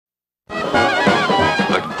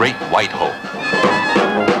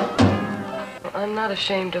I'm not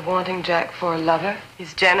ashamed of wanting Jack for a lover.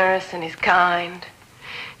 He's generous and he's kind.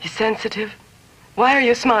 He's sensitive. Why are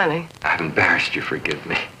you smiling? I've embarrassed you, forgive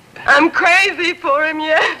me. I'm crazy for him,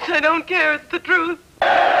 yes. I don't care, it's the truth.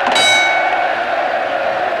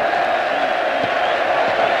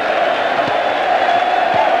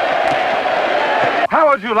 How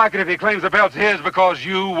would you like it if he claims the belt's his because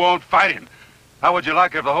you won't fight him? How would you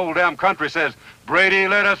like it if the whole damn country says, Brady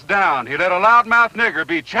let us down. He let a loudmouth nigger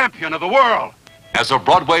be champion of the world? As a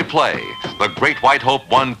Broadway play, The Great White Hope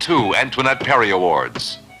won 2 Antoinette Perry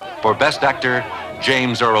Awards. For Best Actor,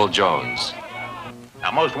 James Earl Jones.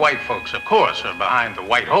 Now, most white folks, of course, are behind the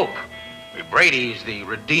White Hope. Brady's the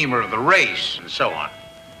redeemer of the race and so on.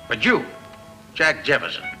 But you, Jack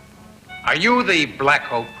Jefferson, are you the Black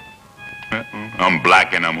Hope? I'm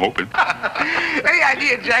black and I'm hoping. Any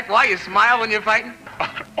idea, Jack, why you smile when you're fighting?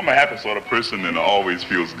 I'm a happy sort of person and it always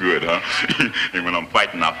feels good, huh? And when I'm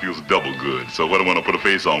fighting, I feels double good. So what do I want to put a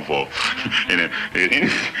face on for? And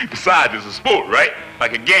besides, it's a sport, right?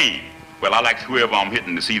 Like a game. Well, I like whoever I'm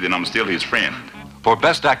hitting to see that I'm still his friend. For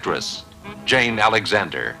Best Actress, Jane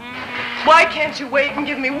Alexander. Why can't you wait and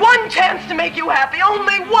give me one chance to make you happy?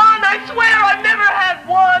 Only one! I swear I've never had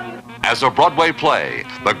one! As a Broadway play,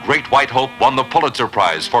 The Great White Hope won the Pulitzer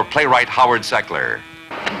Prize for playwright Howard Sackler.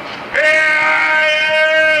 Here I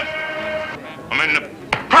is! I'm in the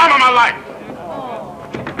prime of my life.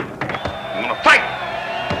 I'm gonna fight.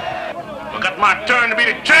 I got my turn to be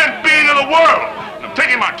the champion of the world. I'm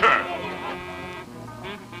taking my turn.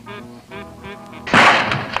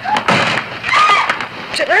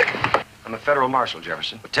 Jack? I'm a federal marshal,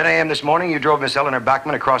 Jefferson. At 10 a.m. this morning, you drove Miss Eleanor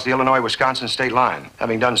Backman across the Illinois-Wisconsin state line.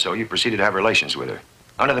 Having done so, you proceeded to have relations with her.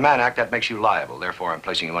 Under the Mann Act, that makes you liable. Therefore, I'm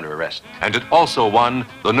placing you under arrest. And it also won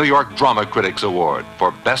the New York Drama Critics Award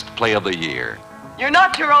for Best Play of the Year. You're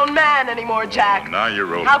not your own man anymore, Jack. Now you're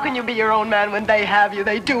rolling. How can you be your own man when they have you?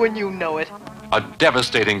 They do and you know it. A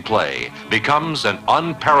devastating play becomes an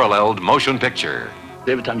unparalleled motion picture.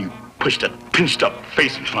 Every time you push that pinched up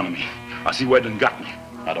face in front of me, I see where it done got me.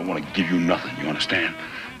 I don't want to give you nothing, you understand?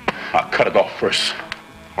 I'll cut it off first.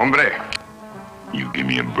 Hombre. You give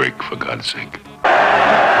me a break, for God's sake.